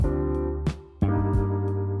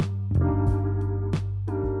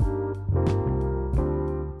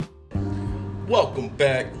Welcome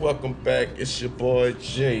back. It's your boy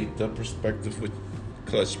Jay, the Perspective with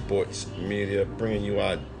Clutch Sports Media, bringing you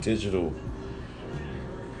our digital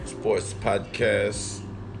sports podcast,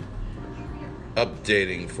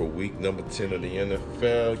 updating for week number 10 of the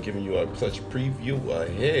NFL, giving you a clutch preview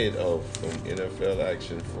ahead of some NFL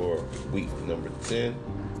action for week number 10.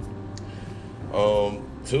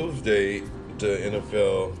 Tuesday, the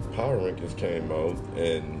NFL Power Rankings came out,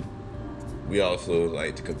 and we also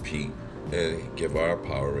like to compete and give our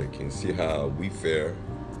power rankings, see how we fare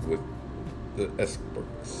with the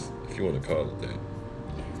experts, if you want to call it that.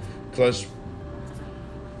 Clutch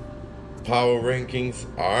our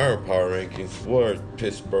power rankings were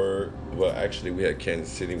Pittsburgh. Well, actually, we had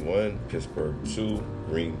Kansas City 1, Pittsburgh 2,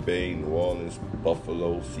 Green Bay, New Orleans,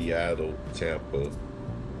 Buffalo, Seattle, Tampa,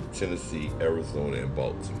 Tennessee, Arizona, and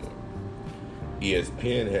Baltimore.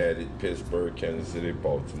 ESPN had it Pittsburgh, Kansas City,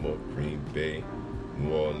 Baltimore, Green Bay,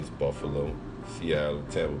 New Orleans, Buffalo, Seattle,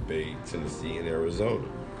 Tampa Bay, Tennessee, and Arizona.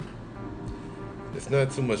 It's not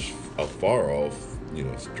too much a far off,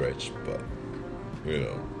 stretch, but,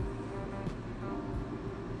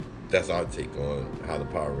 that's our take on how the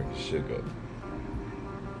power rankings should go.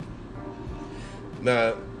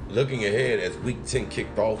 Now, looking ahead as Week 10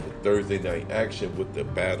 kicked off with Thursday night action with the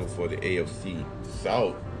battle for the AFC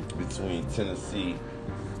South between Tennessee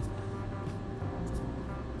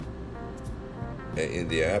and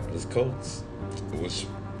Indianapolis Colts, which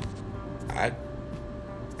I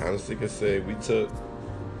honestly can say we took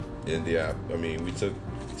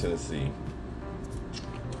Tennessee.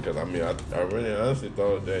 Because I really honestly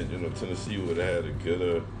thought that Tennessee would have had a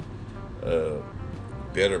good,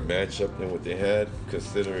 better matchup than what they had,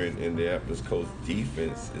 considering Indianapolis Colts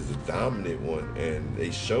defense is a dominant one, and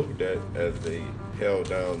they showed that as they held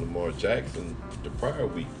down Lamar Jackson the prior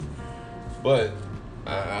week. But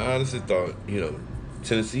I honestly thought,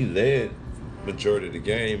 Tennessee led majority of the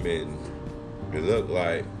game, and it looked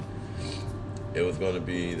like it was going to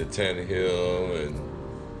be the Tannehill and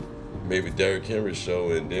maybe Derrick Henry show,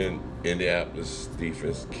 and then Indianapolis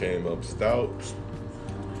defense came up stout.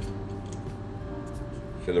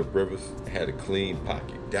 Phillip Rivers had a clean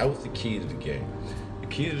pocket. That was the key to the game. The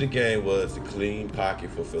key to the game was the clean pocket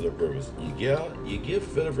for Phillip Rivers. You give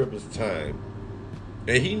Phillip Rivers time,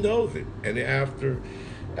 and he knows it. And then after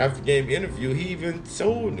game interview, he even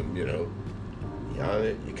told him, you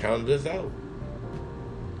counted us out.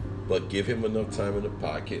 But give him enough time in the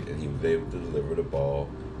pocket, and he was able to deliver the ball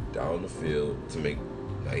down the field to make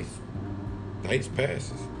nice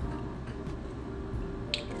passes.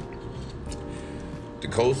 The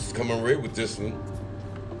Colts come away with this one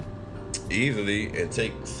easily and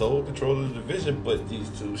take sole control of the division, but these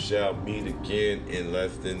two shall meet again in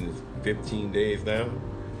less than 15 days now.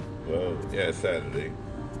 Well, yeah, Saturday.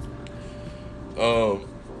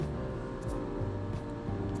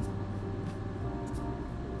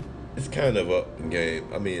 It's kind of up in game.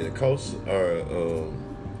 The Colts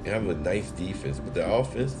have a nice defense, but the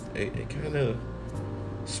offense, it kind of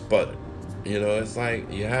sputtered. It's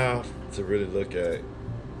like you have to really look at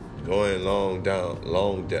going long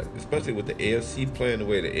depth, especially with the AFC playing the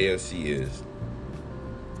way the AFC is.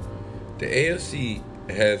 The AFC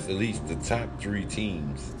has at least the top 3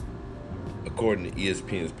 teams according to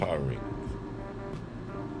ESPN's power rankings.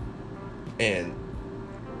 And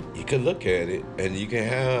you can look at it and you can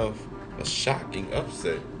have a shocking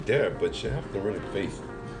upset there, but you have to really face it.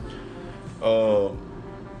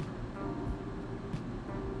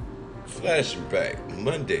 Flashing back,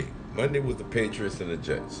 Monday was the Patriots and the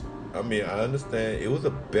Jets. I understand it was a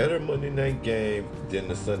better Monday night game than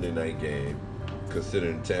the Sunday night game,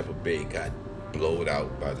 considering Tampa Bay got blown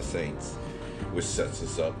out by the Saints, which sets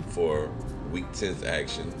us up for Week 10's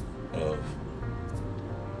action of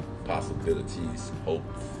possibilities,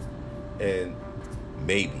 hopes, and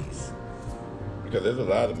maybes. Because there's a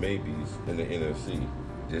lot of maybes in the NFC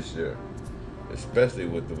this year, especially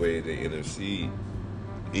with the way the NFC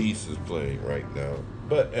East is playing right now.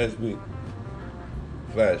 But as we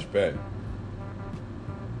flash back,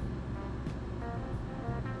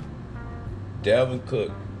 Dalvin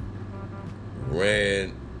Cook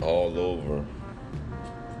ran all over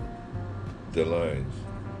the Lions.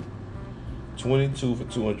 22 for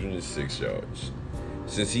 206 yards.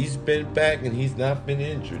 Since he's been back and he's not been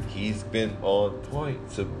injured, he's been on point.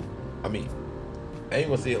 I ain't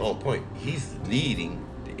gonna say on point. He's leading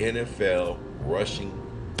the NFL rushing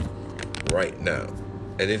right now.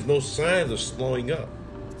 And there's no signs of slowing up.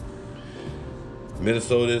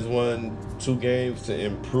 Minnesota has won 2 games to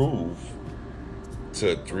improve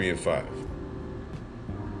to 3-5.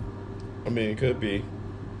 It could be.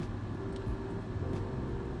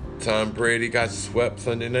 Tom Brady got swept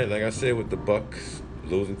Sunday night, like I said, with the Bucks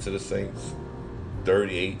losing to the Saints,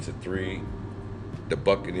 38-3. The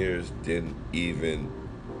Buccaneers didn't even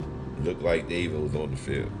look like they even was on the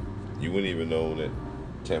field. You wouldn't even know that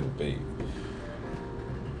Tampa Bay.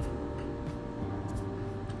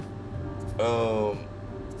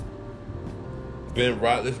 Ben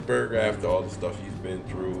Roethlisberger, after all the stuff he's been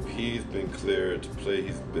through, he's been cleared to play.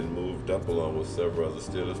 He's been moved up along with several other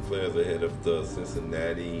Steelers players ahead of the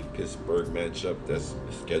Cincinnati-Pittsburgh matchup that's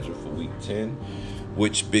scheduled for Week 10,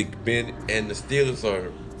 which Big Ben and the Steelers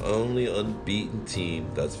are only unbeaten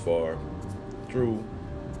team thus far through,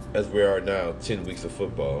 as we are now, 10 weeks of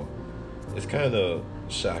football. It's kind of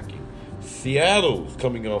shocking. Seattle's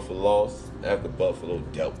coming off a loss after Buffalo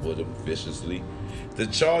dealt with them viciously. The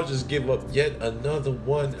Chargers give up yet another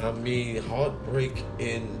one. I mean, heartbreak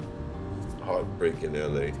in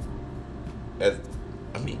LA.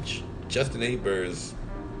 Justin Herbert,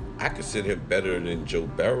 I consider him better than Joe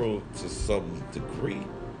Burrow to some degree.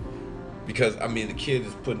 Because, the kid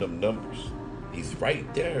is putting up numbers. He's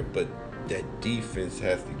right there, but that defense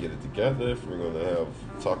has to get it together if we're going to have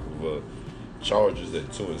talk of a Chargers at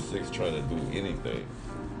 2-6 trying to do anything.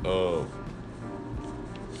 The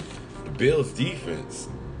Bills' defense,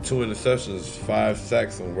 2 interceptions, 5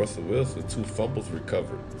 sacks on Russell Wilson, 2 fumbles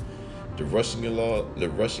recovered. The rushing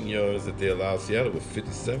yards that they allowed Seattle was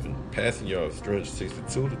 57, passing yards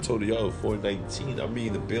 362, the total yards 419.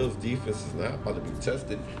 The Bills' defense is not about to be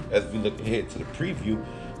tested. As we look ahead to the preview,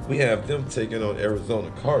 we have them taking on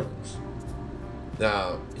Arizona Cardinals.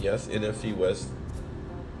 Now, yes, NFC West,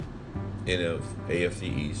 AFC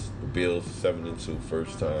East. The Bills 7-2,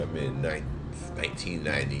 first time in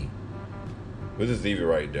 1990. Which is even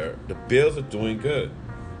right there. The Bills are doing good.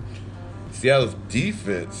 Seattle's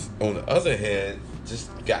defense, on the other hand, just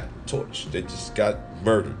got torched. They just got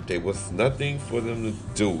murdered. There was nothing for them to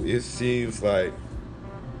do. It seems like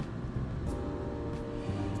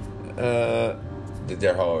that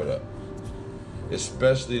they're hard up.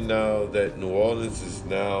 Especially now that New Orleans is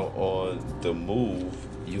now on the move.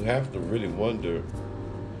 You have to really wonder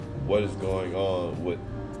what is going on with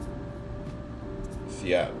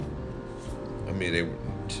Seattle.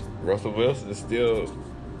 Russell Wilson is still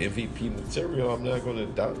MVP material. I'm not going to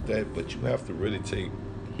doubt that, but you have to really take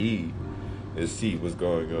heed and see what's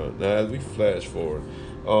going on. Now, as we flash forward,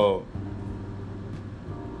 how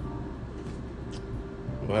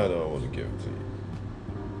do I want to give it to you?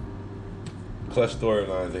 Clutch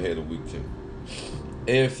storylines ahead of Week 10.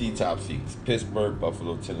 AFC top seeds: Pittsburgh,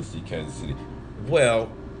 Buffalo, Tennessee, Kansas City. Well,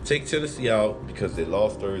 take Tennessee out because they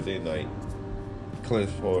lost Thursday night. Clinch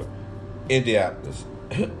for Indianapolis,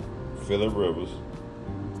 Phillip Rivers,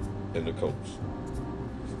 and the Colts.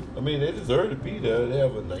 They deserve to be there. They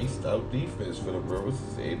have a nice stout defense. Phillip Rivers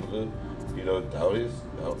is able to,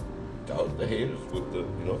 doubt the haters with the,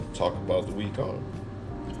 talk about the weak arm.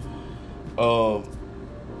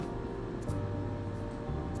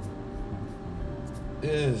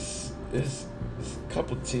 It's a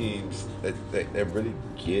couple teams that really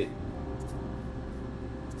get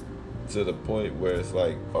to the point where it's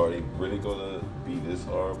like, are they really gonna be this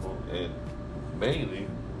horrible? And mainly,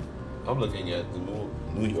 I'm looking at the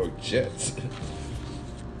New York Jets.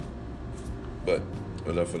 But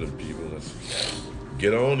enough of them people. Let's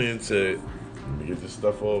get on into it. Let me get this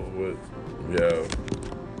stuff over with. We have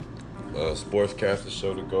a sportscaster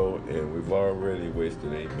show to go, and we've already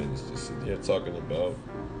wasted 8 minutes just sitting here talking about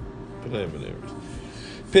preliminaries.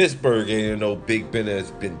 Pittsburgh, Big Ben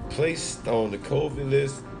has been placed on the COVID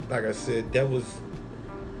list. Like I said, that was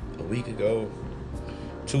a week ago.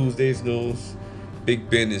 Tuesday's news. Big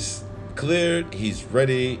Ben is cleared. He's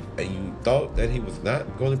ready. And you thought that he was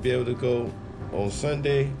not going to be able to go on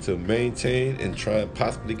Sunday to maintain and try and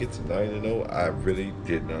possibly get to 9-0. I really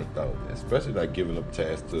did not doubt that. Especially not giving up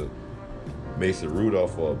tasks to Mason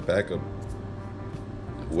Rudolph or a backup.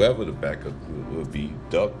 Whoever the backup will be.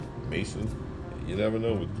 Duck, Mason. You never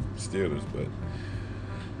know with the Steelers, but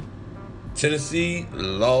Tennessee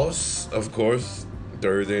lost, of course,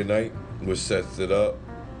 Thursday night, which sets it up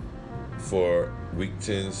for Week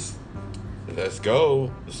 10's. Let's go.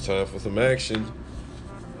 It's time for some action.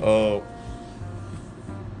 That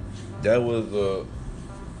was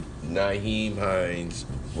Nyheim Hines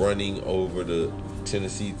running over the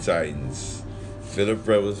Tennessee Titans. Phillip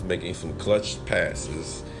Rivers making some clutch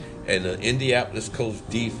passes. And the Indianapolis Colts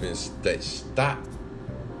defense that stopped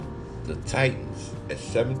the Titans at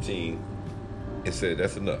 17 and said,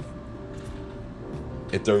 that's enough.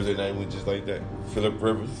 And Thursday night went just like that. Phillip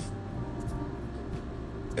Rivers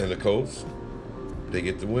and the Colts, they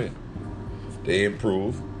get the win. They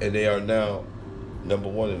improve, and they are now number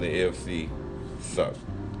 1 in the AFC South.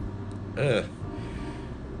 Uh,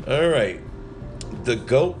 all right. The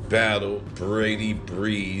GOAT battle, Brady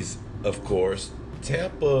Breeze, of course.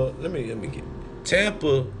 Tampa, let me get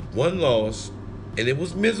Tampa, one loss, and it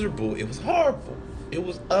was miserable. It was horrible. It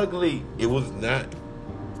was ugly. It was not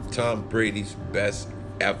Tom Brady's best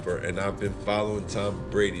effort, and I've been following Tom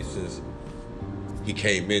Brady since he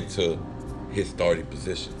came into his starting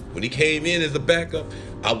position. When he came in as a backup,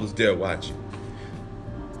 I was there watching.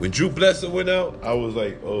 When Drew Bledsoe went out, I was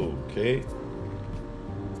like, oh, okay.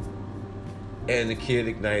 And the kid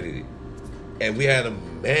ignited it. And we had a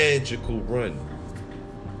magical run.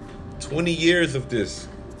 20 years of this.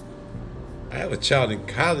 I have a child in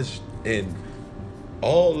college, and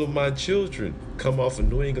all of my children come off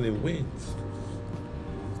of New England wins.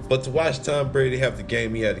 But to watch Tom Brady have the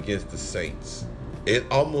game he had against the Saints, it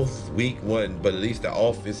almost week one, but at least the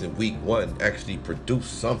offense in week one actually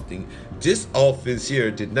produced something. This offense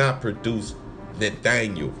here did not produce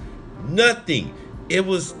Nathaniel. Nothing. It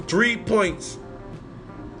was 3 points,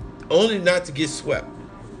 only not to get swept.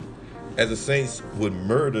 As the Saints would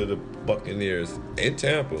murder the Buccaneers in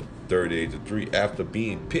Tampa 38-3 after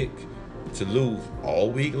being picked to lose all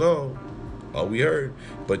week long. All we heard.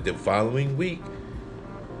 But the following week,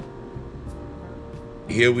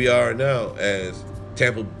 here we are now as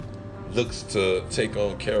Tampa looks to take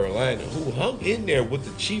on Carolina, who hung in there with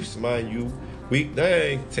the Chiefs, mind you. Week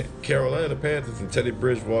 9, Carolina Panthers and Teddy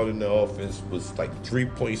Bridgewater in the offense was like 3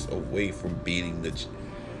 points away from beating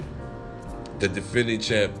the defending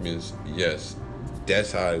champions. Yes,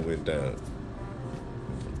 that's how it went down.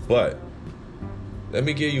 But let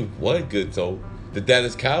me give you one good told. The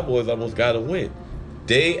Dallas Cowboys almost got a win.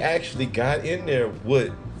 They actually got in there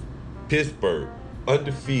with Pittsburgh,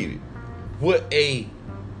 undefeated, with a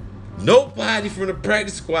nobody from the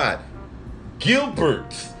practice squad.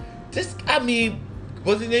 Gilbert.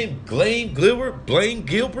 What's his name? Blaine Gilbert?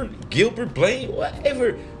 Gilbert Blaine?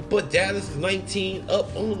 Whatever. But Dallas is 19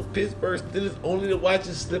 up on the Pittsburgh Steelers, only to watch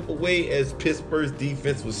it slip away as Pittsburgh's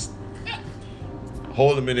defense was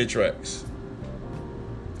hold them in their tracks.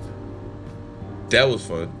 That was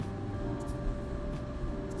fun.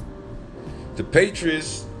 The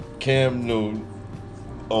Patriots, Cam Newton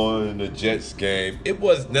on the Jets game. It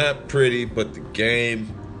was not pretty, but the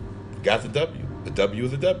game got the W. The W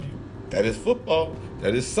is a W. That is football.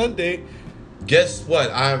 That is Sunday. Guess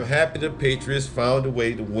what? I'm happy the Patriots found a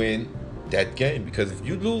way to win that game, because if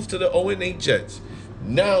you lose to the 0-8 Jets,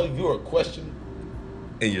 now you're a question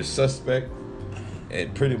and you're suspect,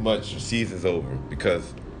 and pretty much your season's over.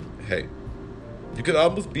 Because, hey, you could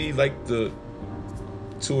almost be like the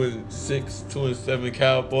 2-6, 2-7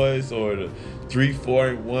 Cowboys, or the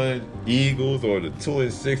 3-4-1 Eagles, or the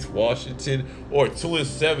 2-6 Washington, or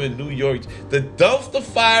 2-7 New York. The dumpster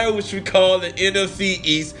fire, which we call the NFC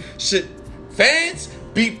East, should fans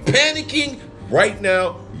be panicking right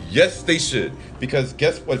now? Yes, they should. Because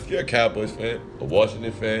guess what? If you're a Cowboys fan, a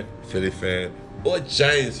Washington fan, Philly fan, or a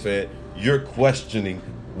Giants fan, you're questioning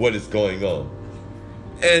what is going on.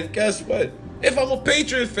 And guess what? If I'm a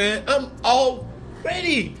Patriots fan, I'm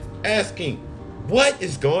already asking what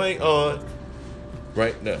is going on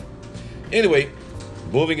right now. Anyway,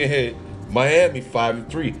 moving ahead, Miami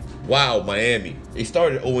 5-3. Wow, Miami. They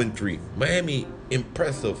started 0-3. Miami,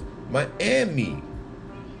 impressive. Miami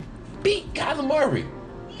beat Kyler Murray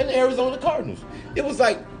and the Arizona Cardinals. It was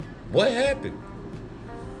like, what happened?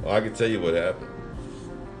 Well, I can tell you what happened.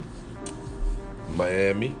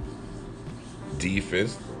 Miami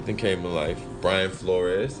defense then came to life. Brian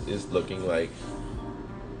Flores is looking like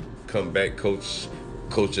comeback coach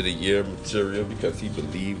of the year material, because he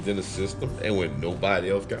believed in the system, and when nobody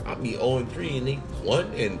else got, 0-3 and they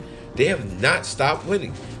won, and they have not stopped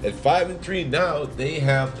winning. At 5-3 now, they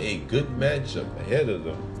have a good matchup ahead of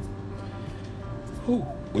them,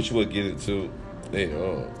 which we'll get into later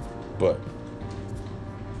on. But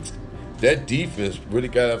that defense really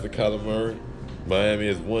got after Kyler Murray. Miami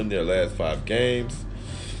has won their last 5 games.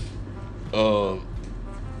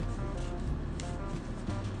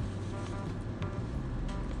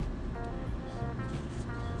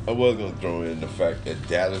 I was going to throw in the fact that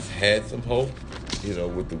Dallas had some hope,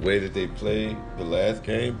 with the way that they played the last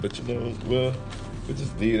game. But, we'll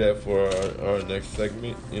just leave that for our next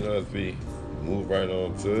segment, as we move right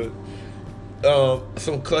on to it.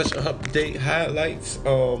 Some clutch update highlights.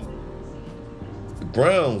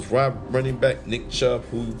 Browns running back Nick Chubb,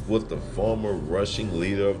 who was the former rushing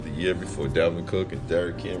leader of the year before Dalvin Cook and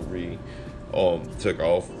Derrick Henry took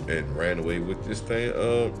off and ran away with this thing.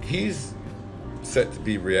 He's set to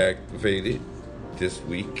be reactivated this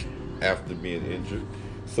week after being injured,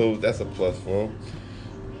 so that's a plus for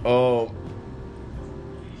him.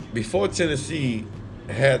 Before Tennessee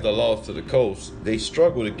had the loss to the Colts, they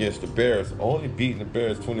struggled against the Bears, only beating the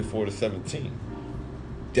Bears 24-17.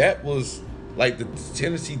 That was like the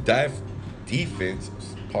Tennessee defense,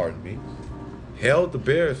 pardon me, held the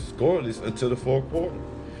Bears scoreless until the fourth quarter.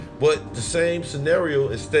 But the same scenario,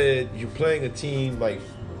 instead, you're playing a team like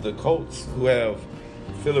the Colts who have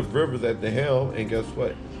Phillip Rivers at the helm, and guess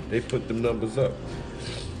what? They put them numbers up.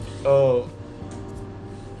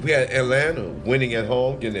 We had Atlanta winning at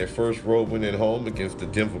home, getting their first road win at home against the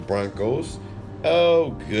Denver Broncos.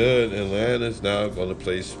 Oh, good. Atlanta's now going to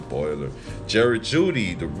play spoiler. Jerry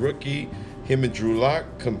Jeudy, the rookie, him and Drew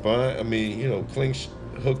Lock combined,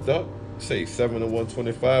 hooked up, say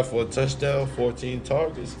 7-125 for a touchdown, 14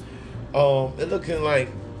 targets. It looking like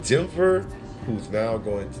Denver, who's now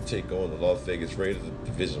going to take on the Las Vegas Raiders in the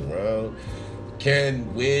division round,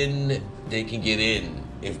 can win. They can get in.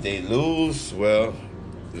 If they lose, well,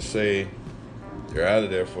 to say they're out of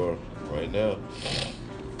there for right now.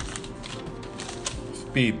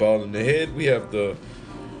 Speedball in the head. We have the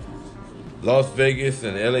Las Vegas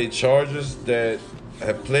and LA Chargers that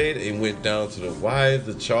have played and went down to the wire.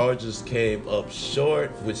 The Chargers came up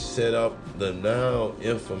short, which set up the now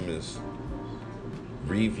infamous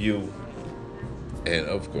review. And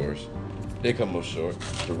of course, they come up short.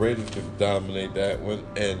 The Raiders could dominate that one,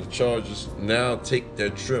 and the Chargers now take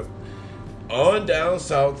their trip on down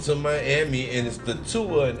south to Miami, and it's the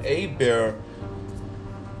Tua and A-Bear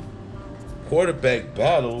quarterback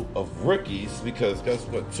battle of rookies, because guess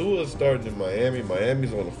what? Tua is starting in Miami.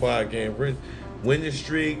 Miami's on a 5-game winning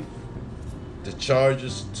streak. The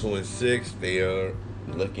Chargers 2-6. They are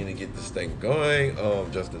looking to get this thing going.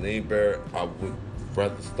 Justin A-Bear, I would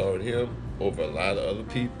rather start him over a lot of other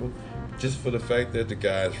people, just for the fact that the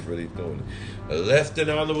guy's really doing it. Less than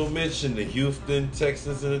honorable mention, the Houston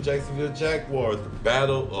Texans and the Jacksonville Jaguars, the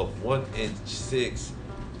battle of 1 and 6.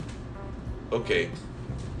 Okay,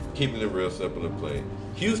 keeping it real simple and plain.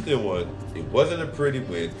 Houston won. It wasn't a pretty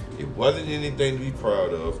win. It wasn't anything to be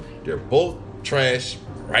proud of. They're both trash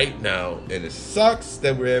right now, and it sucks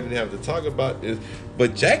that we're having to have to talk about this.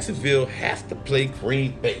 But Jacksonville has to play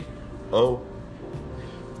Green Bay. Oh,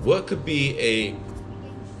 what could be a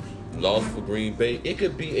loss for Green Bay? It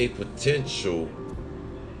could be a potential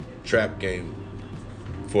trap game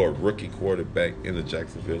for a rookie quarterback in the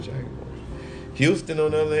Jacksonville Jaguars. Houston,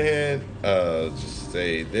 on the other hand, just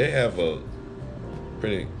say they have a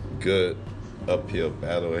pretty good uphill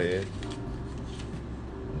battle ahead.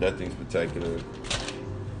 Nothing spectacular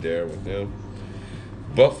there with them.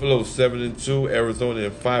 Buffalo 7-2, Arizona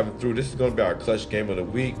 5-3. This is going to be our clutch game of the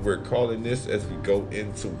week. We're calling this as we go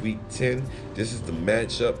into week 10. This is the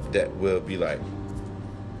matchup that will be like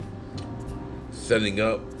setting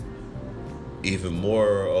up even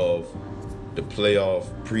more of the playoff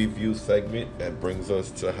preview segment that brings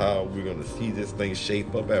us to how we're going to see this thing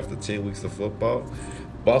shape up after 10 weeks of football.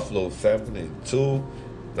 Buffalo 7-2.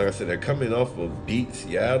 Like I said, they're coming off of beat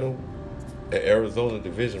Seattle, an Arizona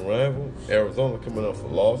division rival. Arizona coming off a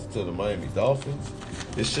loss to the Miami Dolphins.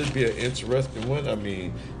 This should be an interesting one. I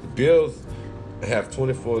mean, the Bills have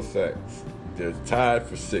 24 sacks. They're tied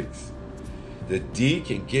for 6th. The D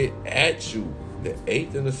can get at you. The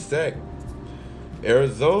 8th in the sack.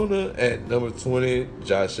 Arizona at number 20,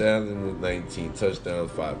 Josh Allen with 19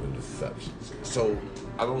 touchdowns, 5 interceptions. So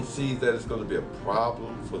I don't see that it's going to be a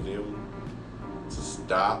problem for them to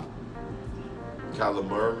stop Kyler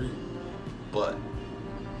Murray. But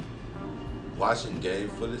watching game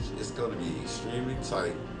footage, it's going to be extremely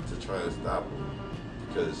tight to try and stop him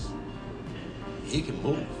because he can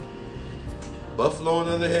move. Buffalo, on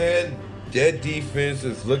the other hand, their defense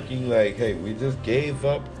is looking like, hey, we just gave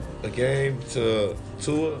up a game to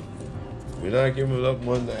Tua. We're not giving up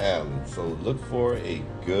one to Allen. So look for a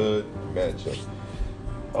good matchup.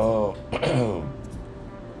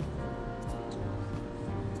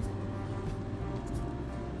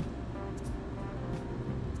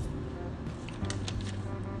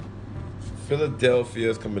 Philadelphia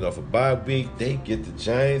is coming off a bye week. They get the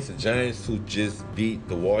Giants who just beat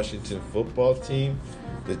the Washington football team.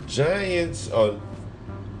 The Giants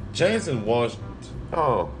and Washington.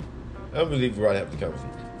 Oh, I believe we're right after the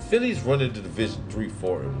conversation. Philly's running the division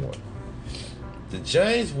 3-4-1. The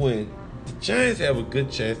Giants win. The Giants have a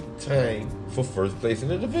good chance of tying for first place in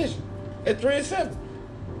the division at 3-7.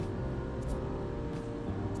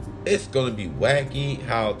 It's going to be wacky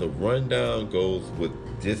how the rundown goes with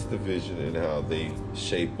this division and how they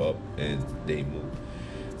shape up and they move.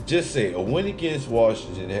 Just say a win against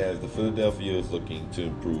Washington has the Philadelphia looking to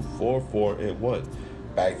improve 4-4-1,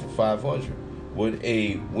 back to 500. With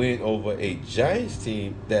a win over a Giants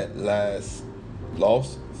team that lost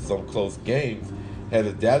some close games, had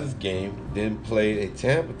a Dallas game, then played a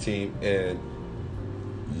Tampa team and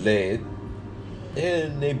led.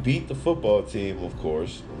 And they beat the football team, of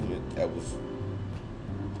course. I mean, that was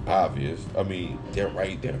obvious. I mean, they're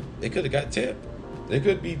right there. They could have got Tampa. They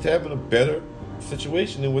could be having a better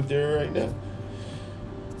situation than what they're in right now.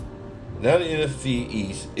 Now the NFC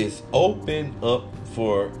East is open up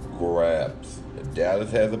for grabs.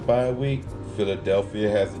 Dallas has a bye week. Philadelphia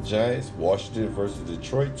has the Giants. Washington versus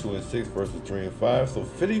Detroit, 2-6 versus 3-5. So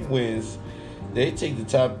Philly wins. They take the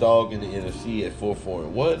top dog in the NFC at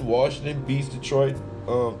 4-4-1. Washington beats Detroit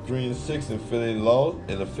 3-6, and Philly lost.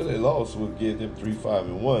 And the Philly loss will give them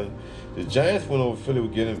 3-5-1. The Giants went over Philly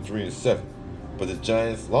would give them 3-7, but the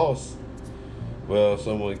Giants lost. Well,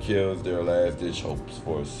 someone kills their last ditch hopes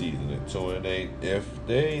for a season at 2-8 if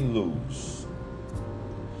they lose.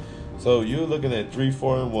 So you're looking at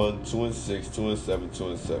 3-4-1, 2-6, 2-7,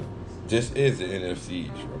 2-7. This is the NFC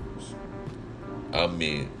East, folks. I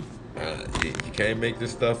mean, you can't make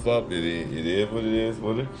this stuff up. It is what it is.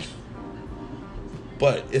 What it.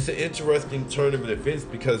 But it's an interesting tournament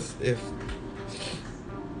event because if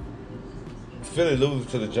Philly loses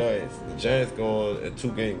to the Giants go on a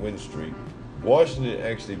 2-game win streak. Washington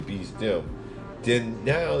actually beats them. Then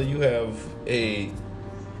now you have a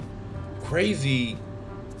crazy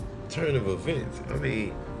turn of events. I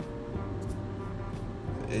mean,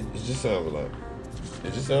 it just sounds a lot.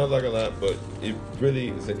 It just sounds like a lot, but it really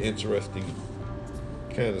is an interesting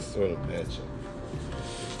kind of sort of matchup.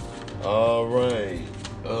 All right.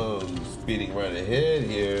 Speeding right ahead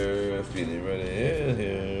here.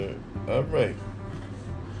 All right.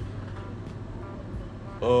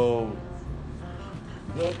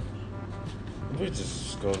 No, we're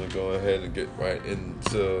just going to go ahead and get right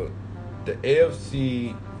into the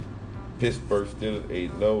AFC. Pittsburgh Steelers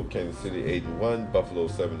 8-0, Kansas City 8-1, Buffalo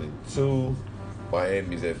 7-2,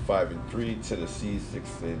 Miami's at 5-3, Tennessee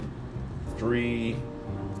 6-3,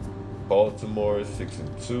 Baltimore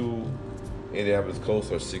 6-2, Indianapolis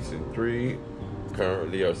Colts are 6-3.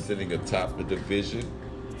 Currently are sitting atop the division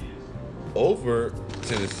over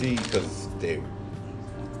Tennessee because they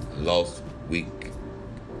lost Week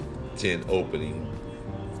 10 opening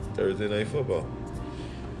Thursday Night Football.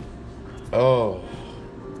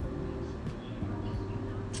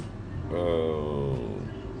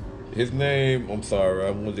 His name, I'm sorry,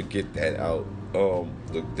 I wanted to get that out.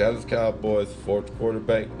 The Dallas Cowboys' fourth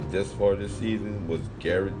quarterback this far this season was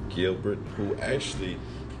Garrett Gilbert, who actually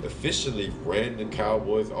officially ran the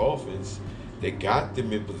Cowboys' offense. They got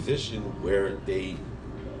them in position where they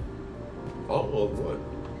almost won.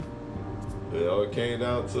 It came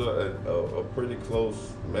down to a pretty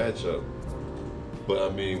close matchup. But,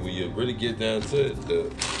 I mean, when you really get down to it,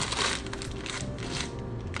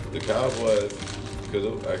 the Cowboys could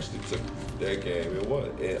have actually took that game and won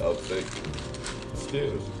and upset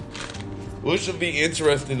Steelers. Which will be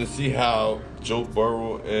interesting to see how Joe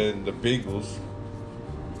Burrow and the Bengals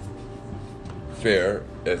fare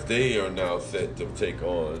as they are now set to take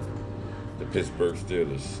on the Pittsburgh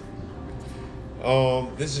Steelers.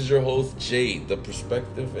 This is your host, Jay, The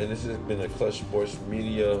Perspective, and this has been a Clutch Sports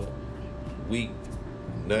Media Week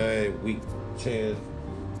 9, Week 10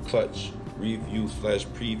 Clutch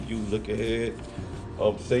review/preview look ahead.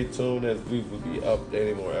 Stay tuned as we will be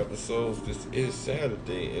updating more episodes. This is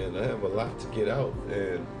Saturday, and I have a lot to get out,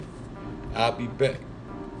 and I'll be back.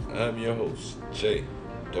 I'm your host, Jay,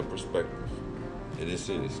 The Perspective, and this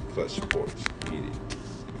is Clutch Sports Media.